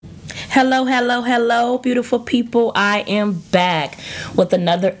Hello, hello, hello, beautiful people. I am back with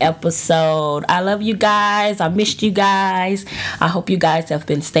another episode. I love you guys. I missed you guys. I hope you guys have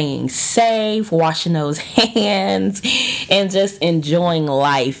been staying safe, washing those hands, and just enjoying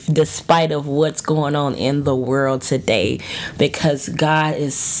life despite of what's going on in the world today. Because God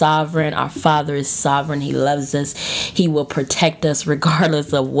is sovereign. Our Father is sovereign. He loves us. He will protect us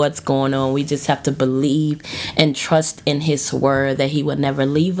regardless of what's going on. We just have to believe and trust in His word that He will never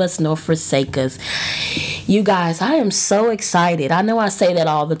leave us nor forsake us. You guys, I am so excited. I know I say that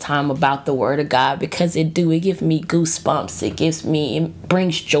all the time about the word of God because it gives me goosebumps. It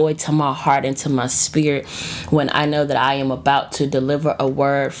brings joy to my heart and to my spirit when I know that I am about to deliver a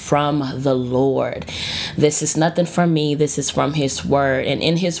word from the Lord. This is nothing from me. This is from His word. And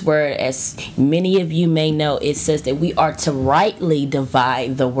in His word, as many of you may know, it says that we are to rightly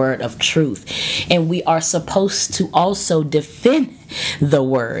divide the word of truth. And we are supposed to also defend the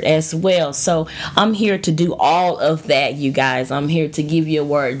word as well. So I'm here to do all of that, you guys. I'm here to give you a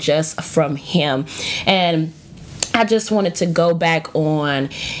word just from Him. And I just wanted to go back on,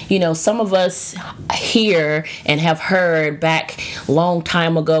 some of us hear and have heard back long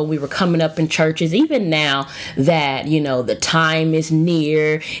time ago, we were coming up in churches, even now that, the time is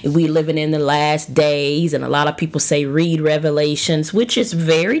near, we living in the last days, and a lot of people say read Revelations, which is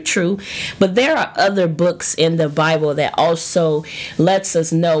very true, but there are other books in the Bible that also lets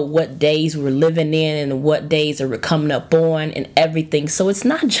us know what days we're living in and what days are coming up on and everything. So it's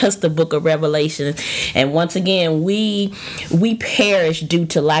not just the book of Revelation. And once again, we perish due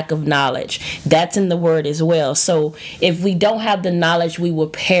to lack of knowledge. That's in the word as well. So if we don't have the knowledge, we will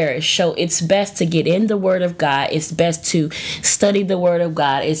perish. So it's best to get in the word of God. It's best to study the word of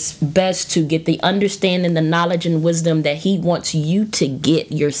God. It's best to get the understanding, the knowledge and wisdom that He wants you to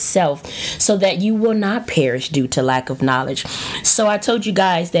get yourself so that you will not perish due to lack of knowledge. So I told you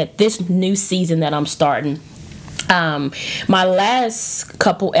guys that this new season that I'm starting, my last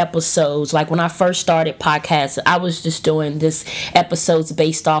couple episodes, like when I first started podcasting, I was just doing this episodes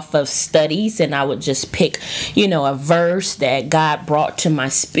based off of studies, and I would just pick, a verse that God brought to my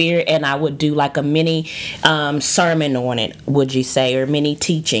spirit, and I would do like a mini sermon on it, would you say, or mini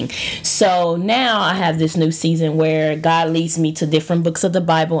teaching. So now I have this new season where God leads me to different books of the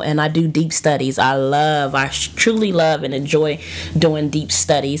Bible, and I do deep studies. I truly love and enjoy doing deep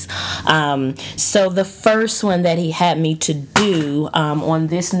studies. So the first one that He had me to do on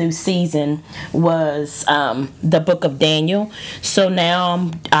this new season was the book of Daniel. So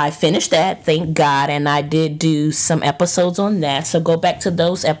now I finished that, thank God, and I did do some episodes on that. So go back to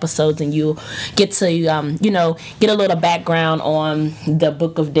those episodes and you'll get to get a little background on the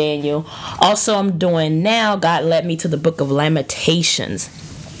book of Daniel. Also, I'm doing now, God led me to the book of Lamentations.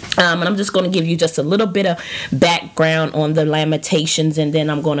 And I'm just going to give you just a little bit of background on the Lamentations, and then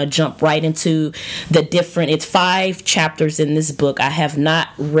I'm going to jump right into it's 5 chapters in this book. I have not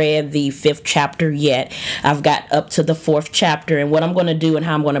read the 5th chapter yet. I've got up to the 4th chapter, and what I'm going to do and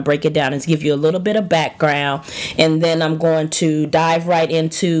how I'm going to break it down is give you a little bit of background, and then I'm going to dive right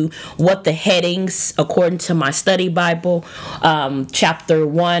into what the headings, according to my study Bible, chapter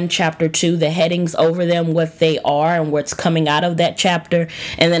 1, chapter 2, the headings over them, what they are and what's coming out of that chapter,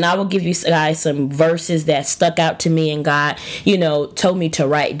 and then I will give you guys some verses that stuck out to me, and God, told me to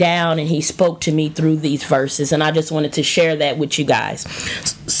write down, and He spoke to me through these verses, and I just wanted to share that with you guys.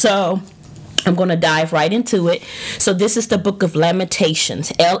 So I'm going to dive right into it. So this is the book of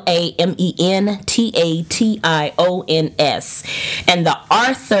Lamentations, Lamentations. And the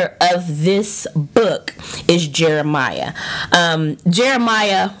author of this book is Jeremiah.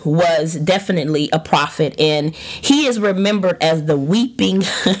 Jeremiah was definitely a prophet, and he is remembered as the weeping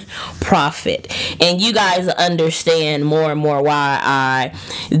prophet. And you guys understand more and more why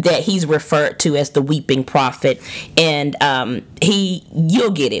that he's referred to as the weeping prophet. And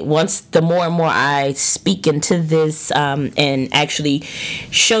you'll get it once the more and more I speak into this and actually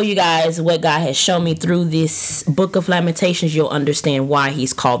show you guys what God has shown me through this book of Lamentations. You'll understand why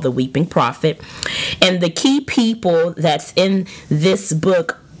he's called the weeping prophet. And the key people that's in this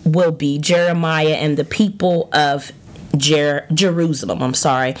book will be Jeremiah and the people of Jerusalem.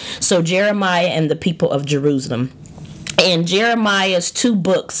 So Jeremiah and the people of Jerusalem. And Jeremiah's 2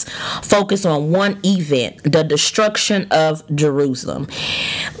 books focus on one event, the destruction of Jerusalem.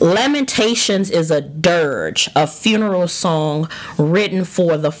 Lamentations is a dirge, a funeral song written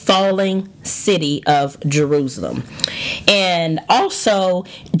for the falling city of Jerusalem. And also,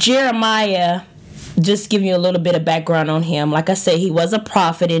 Jeremiah just give you a little bit of background on him. Like I said, he was a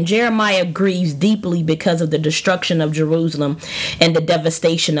prophet, and Jeremiah grieves deeply because of the destruction of Jerusalem and the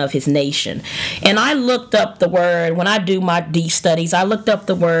devastation of his nation. And I looked up the word, when I do my deep studies, I looked up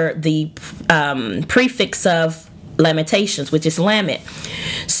the word, the prefix of Lamentations, which is lament.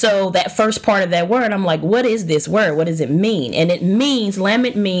 So that first part of that word, I'm like, what is this word? What does it mean? And it means,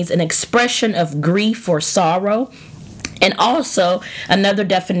 lament means an expression of grief or sorrow. And also, another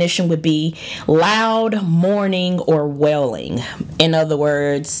definition would be loud mourning or wailing. In other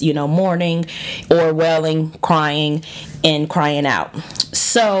words, mourning or wailing, crying, and crying out.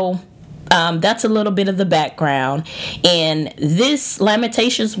 So, that's a little bit of the background. And this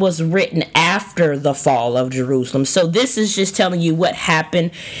Lamentations was written after the fall of Jerusalem. So this is just telling you what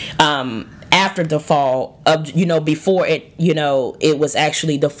happened after the fall of, before it, it was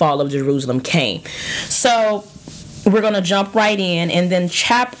actually the fall of Jerusalem came. So we're going to jump right in. And then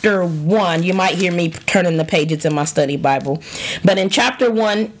chapter 1, you might hear me turning the pages in my study Bible. But in chapter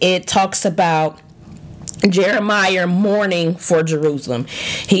 1, it talks about Jeremiah mourning for Jerusalem.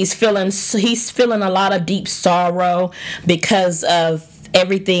 He's feeling a lot of deep sorrow because of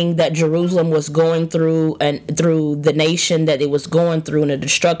everything that Jerusalem was going through, and through the nation that it was going through, and the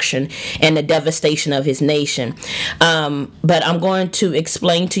destruction and the devastation of his nation. But I'm going to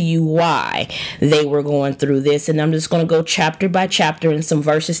explain to you why they were going through this, and I'm just going to go chapter by chapter in some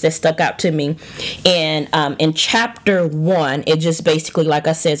verses that stuck out to me. And in chapter 1, it just basically, like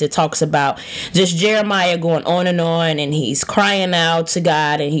I said, it talks about just Jeremiah going on, and he's crying out to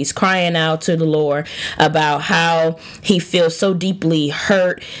God, and he's crying out to the Lord about how he feels so deeply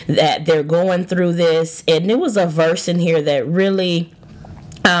hurt that they're going through this. And there was a verse in here that really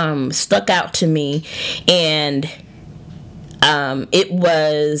stuck out to me, and it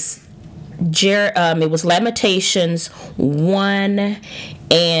was Lamentations 1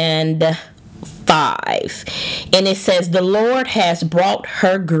 and 5, and it says, the Lord has brought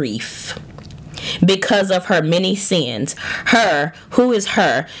her grief because of her many sins. Her, who is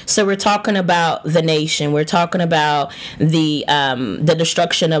her? So we're talking about the nation. We're talking about the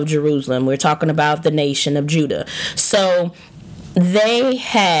destruction of Jerusalem. We're talking about the nation of Judah. So they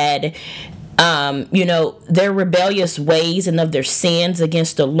had their rebellious ways and of their sins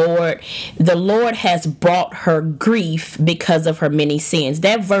against the Lord. The Lord has brought her grief because of her many sins.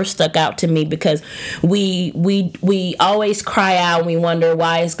 That verse stuck out to me because we always cry out and we wonder,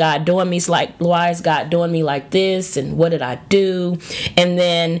 why is God doing me like this, and what did I do? And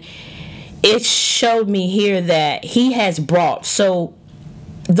then it showed me here that he has brought, so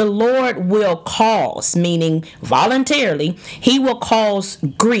the Lord will cause, meaning voluntarily, he will cause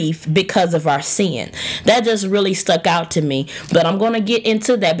grief because of our sin. That just really stuck out to me. But I'm going to get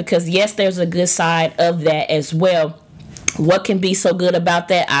into that because, yes, there's a good side of that as well. What can be so good about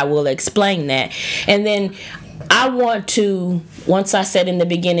that? I will explain that. And then I want to, once I said in the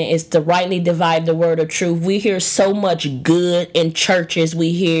beginning, is to rightly divide the word of truth. We hear so much good in churches.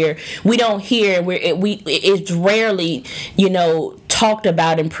 It's rarely, talked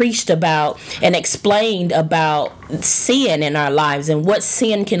about and preached about and explained about sin in our lives and what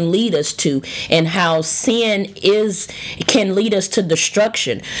sin can lead us to, and how sin can lead us to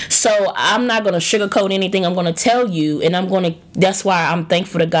destruction. So I'm not going to sugarcoat anything. I'm going to tell you, and that's why I'm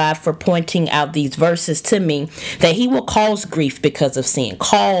thankful to God for pointing out these verses to me, that he will cause grief because of sin.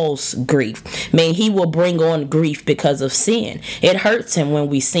 Cause grief. I mean, he will bring on grief because of sin. It hurts him when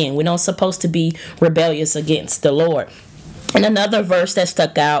we sin. We're not supposed to be rebellious against the Lord. And another verse that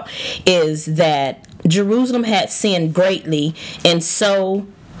stuck out is that Jerusalem had sinned greatly, and so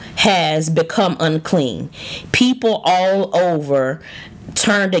has become unclean. People all over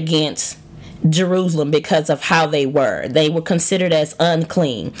turned against Jerusalem because of how they were. They were considered as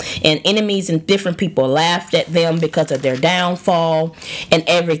unclean, and enemies and different people laughed at them because of their downfall and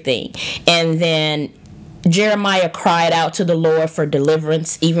everything. And then Jeremiah cried out to the Lord for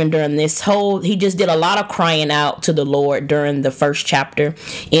deliverance. Even during he just did a lot of crying out to the Lord during the first chapter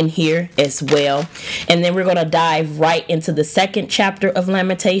in here as well. And then we're going to dive right into the second chapter of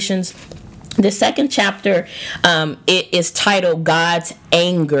Lamentations. The second chapter, it is titled God's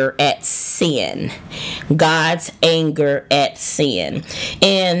Anger at Sin. God's Anger at Sin.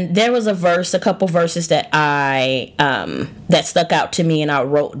 And there was a couple verses that that stuck out to me and I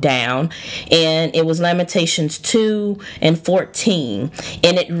wrote down. And it was Lamentations 2 and 14.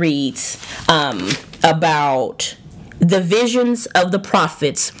 And it reads about The visions of the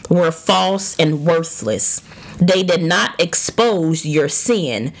prophets were false and worthless. They did not expose your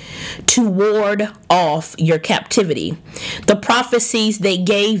sin to ward off your captivity. The prophecies they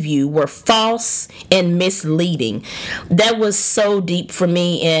gave you were false and misleading. That was so deep for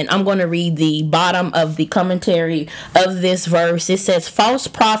me, and I'm going to read the bottom of the commentary of this verse. It says, false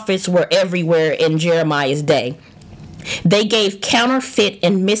prophets were everywhere in Jeremiah's day. They gave counterfeit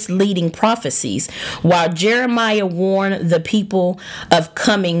and misleading prophecies. While Jeremiah warned the people of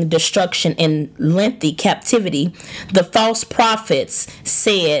coming destruction and lengthy captivity, the false prophets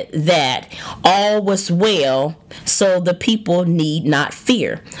said that all was well, so the people need not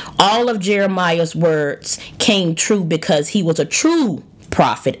fear. All of Jeremiah's words came true because he was a true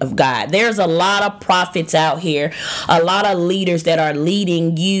prophet of God. There's a lot of prophets out here, a lot of leaders that are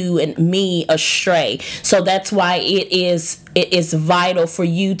leading you and me astray. So that's why it is vital for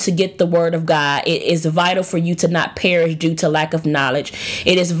you to get the word of God. It is vital for you to not perish due to lack of knowledge.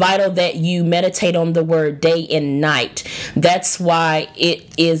 It is vital that you meditate on the word day and night. That's why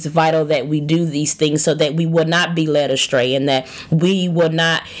it is vital that we do these things, so that we will not be led astray, and that we will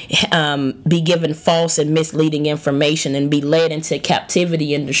not be given false and misleading information and be led into captivity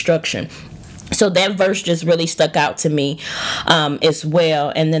and destruction. So that verse just really stuck out to me as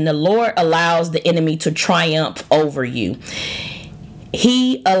well. And then the Lord allows the enemy to triumph over you.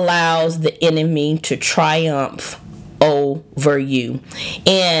 He allows the enemy to triumph over you.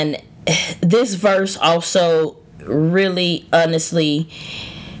 And this verse also really honestly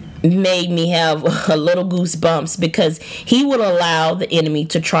made me have a little goosebumps, because he will allow the enemy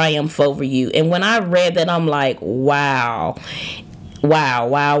to triumph over you. And when I read that, I'm like, wow.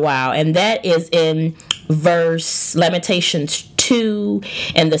 And that is in Lamentations 2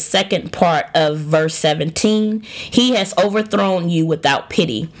 and the second part of verse 17. He has overthrown you without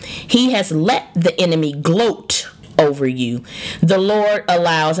pity. He has let the enemy gloat over you. The Lord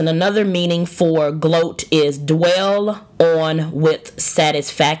allows, and another meaning for gloat is dwell on with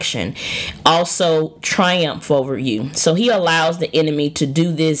satisfaction. Also triumph over you. So he allows the enemy to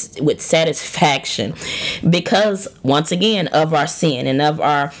do this with satisfaction because, once again, of our sin and of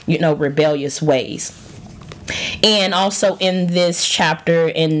our, rebellious ways. And also in this chapter,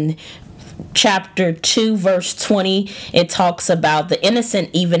 in chapter 2 verse 20, it talks about the innocent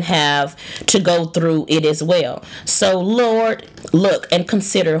even have to go through it as well. So Lord, look and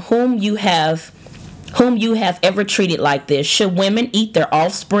consider whom you have ever treated like this. Should women eat their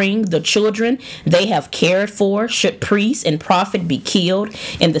offspring, the children they have cared for? Should priests and prophet be killed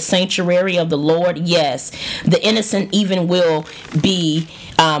in the sanctuary of the Lord? Yes, the innocent even would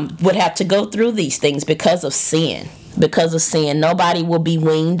have to go through these things because of sin. Nobody will be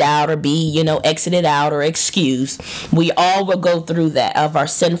weaned out or be, exited out or excused. We all will go through that of our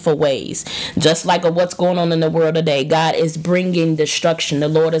sinful ways. Just like what's going on in the world today. God is bringing destruction. The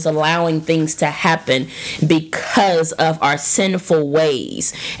Lord is allowing things to happen because of our sinful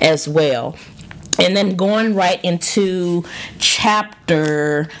ways as well. And then going right into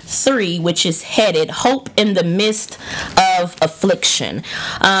chapter 3, which is headed Hope in the Midst of Affliction.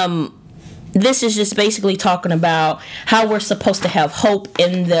 This is just basically talking about how we're supposed to have hope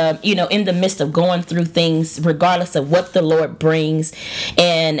in the midst of going through things, regardless of what the Lord brings.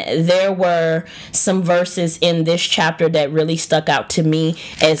 And there were some verses in this chapter that really stuck out to me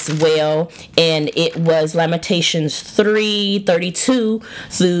as well. And it was Lamentations 3:32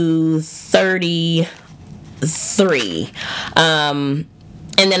 through 33. And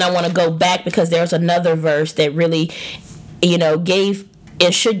then I want to go back because there's another verse that really,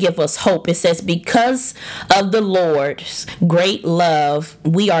 it should give us hope. It says, because of the Lord's great love,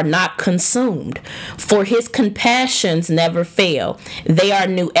 we are not consumed, for his compassions never fail. They are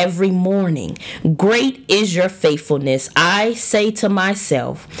new every morning. Great is your faithfulness. I say to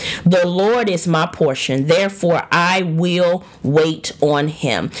myself, the Lord is my portion. Therefore, I will wait on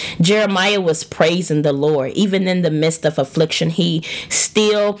him. Jeremiah was praising the Lord. Even in the midst of affliction, he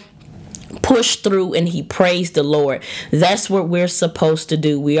still pushed through and he praised the Lord. That's what we're supposed to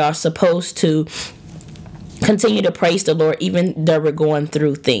do. We are supposed to continue to praise the Lord even though we're going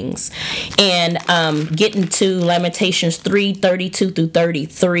through things. And getting to Lamentations 3:32 through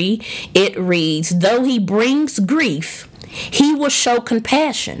 33, it reads, though he brings grief, he will show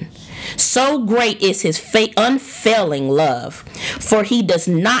compassion. So great is his unfailing love, for he does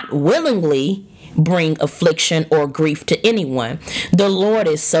not willingly bring affliction or grief to anyone. The Lord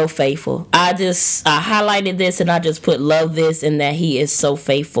is so faithful. I highlighted this and I just put love this, and that he is so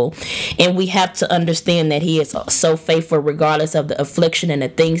faithful. And we have to understand that he is so faithful regardless of the affliction and the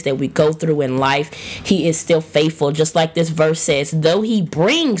things that we go through in life. He is still faithful. Just like this verse says, though he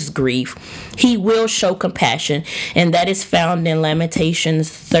brings grief, he will show compassion. And that is found in Lamentations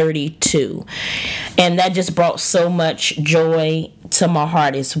 32. And that just brought so much joy to my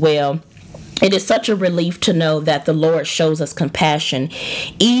heart as well. It is such a relief to know that the Lord shows us compassion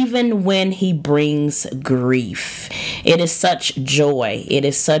even when he brings grief. It is such joy. It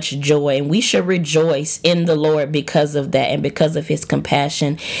is such joy. And we should rejoice in the Lord because of that, and because of his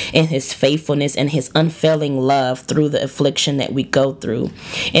compassion and his faithfulness and his unfailing love through the affliction that we go through.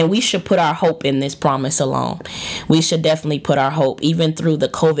 And we should put our hope in this promise alone. We should definitely put our hope, even through the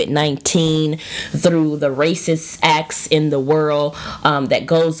COVID-19, through the racist acts in the world that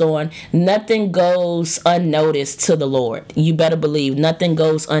goes on. Nothing goes unnoticed to the Lord. You better believe nothing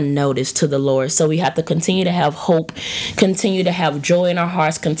goes unnoticed to the Lord. So we have to continue to have hope, continue to have joy in our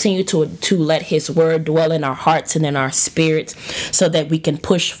hearts, continue to let his word dwell in our hearts and in our spirits, so that we can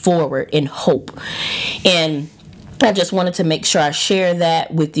push forward in hope. And I just wanted to make sure I share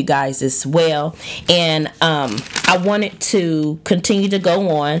that with you guys as well. And I wanted to continue to go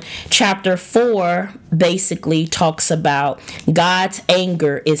on. Chapter 4 basically talks about God's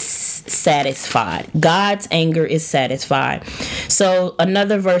anger is satisfied. God's anger is satisfied. So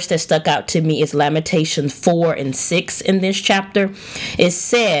another verse that stuck out to me is Lamentations 4 and 6 in this chapter. It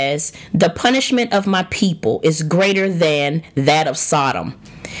says, the punishment of my people is greater than that of Sodom.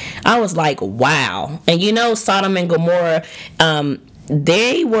 I was like, wow. And Sodom and Gomorrah,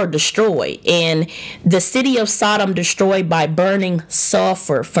 they were destroyed. And the city of Sodom destroyed by burning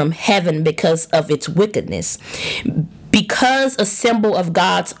sulfur from heaven because of its wickedness. Because a symbol of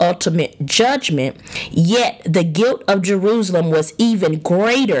God's ultimate judgment, yet the guilt of Jerusalem was even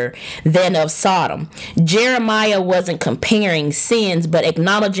greater than of Sodom. Jeremiah wasn't comparing sins, but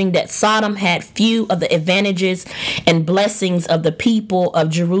acknowledging that Sodom had few of the advantages and blessings of the people of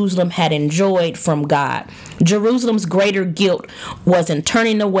Jerusalem had enjoyed from God. Jerusalem's greater guilt was in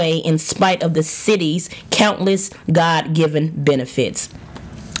turning away in spite of the city's countless God-given benefits.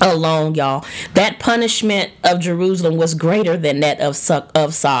 Alone, y'all, that punishment of Jerusalem was greater than that of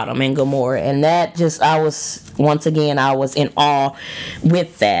Sodom and Gomorrah. And that I was in awe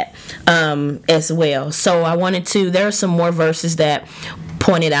with that as well. So there are some more verses that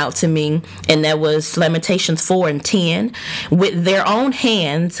pointed out to me, and that was Lamentations 4 and 10. With their own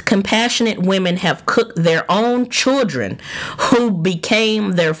hands, compassionate women have cooked their own children, who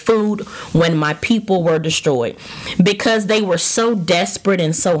became their food when my people were destroyed. Because they were so desperate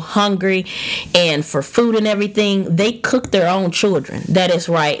and so hungry and for food and everything, they cooked their own children. That is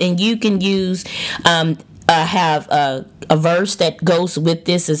right. And you can use have a verse that goes with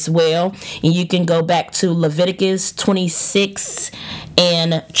this as well. And you can go back to Leviticus 26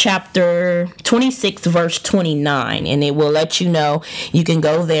 and chapter 26 verse 29, and it will let you know. You can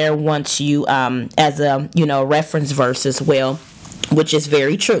go there once you as a reference verse as well, which is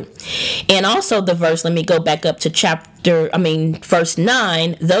very true. And also the verse, let me go back up to verse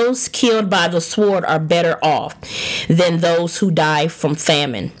 9, those killed by the sword are better off than those who die from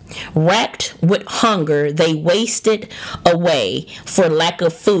famine. Racked with hunger, they wasted away for lack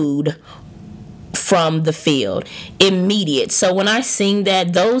of food from the field. Immediate. So when I sing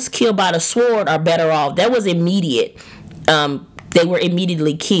that, those killed by the sword are better off, that was immediate. They were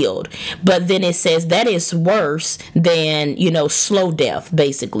immediately killed. But then it says that is worse than, slow death,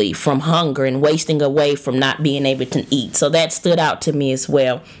 basically, from hunger and wasting away from not being able to eat. So that stood out to me as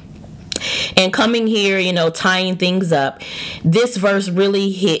well. And coming here, tying things up, this verse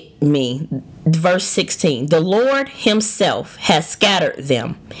really hit me. Verse 16, the Lord himself has scattered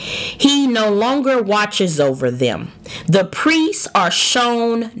them. He no longer watches over them. The priests are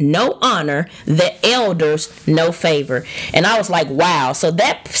shown no honor, the elders no favor. And I was like, wow. So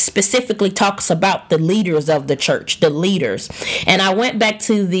that specifically talks about the leaders of the church, the leaders. And I went back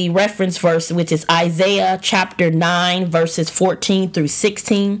to the reference verse, which is Isaiah chapter 9, verses 14 through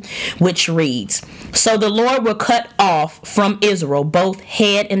 16, which reads, so the Lord will cut off from Israel both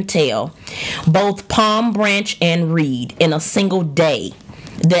head and tail, both palm branch and reed in a single day.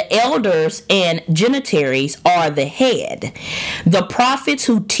 The elders and dignitaries are the head. The prophets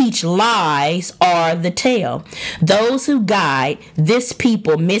who teach lies are the tail. Those who guide this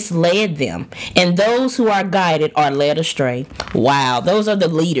people misled them, and those who are guided are led astray. Wow, those are the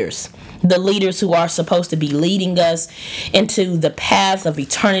leaders. The leaders who are supposed to be leading us into the path of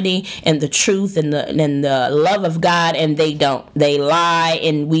eternity and the truth and the love of God, and they don't. They lie,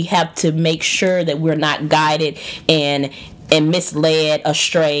 and we have to make sure that we're not guided and misled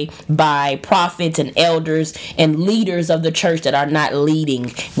astray by prophets and elders and leaders of the church that are not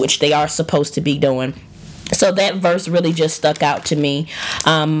leading, which they are supposed to be doing. So that verse really just stuck out to me.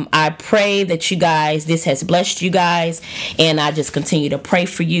 I pray that this has blessed you guys, and I just continue to pray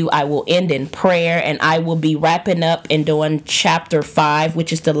for you. I will end in prayer, and I will be wrapping up and doing chapter 5,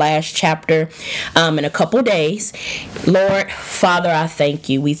 which is the last chapter, in a couple days. Lord, Father, I thank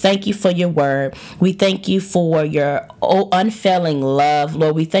you. We thank you for your word. We thank you for your unfailing love.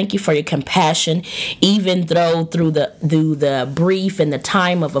 Lord, we thank you for your compassion, even though through the brief and the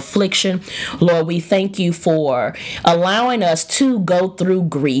time of affliction. Lord, we thank you for allowing us to go through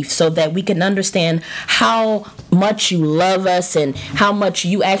grief so that we can understand how much you love us and how much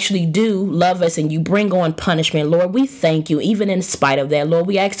you actually do love us, and you bring on punishment. Lord, we thank you even in spite of that. Lord,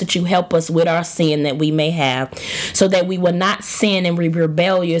 we ask that you help us with our sin that we may have, so that we will not sin and be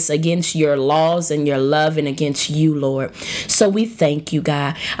rebellious against your laws and your love and against you, Lord. So we thank you,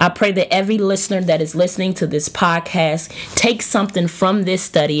 God. I pray that every listener that is listening to this podcast take something from this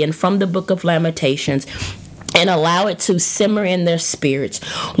study and from the book of Lamentations and allow it to simmer in their spirits.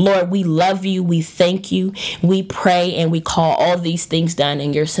 Lord, we love you. We thank you. We pray and we call all these things done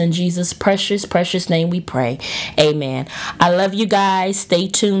in your son Jesus' precious, precious name we pray. Amen. I love you guys. Stay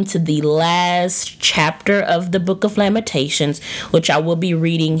tuned to the last chapter of the book of Lamentations, which I will be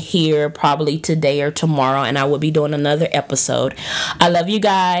reading here probably today or tomorrow, and I will be doing another episode. I love you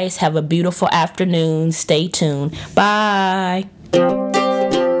guys. Have a beautiful afternoon. Stay tuned. Bye.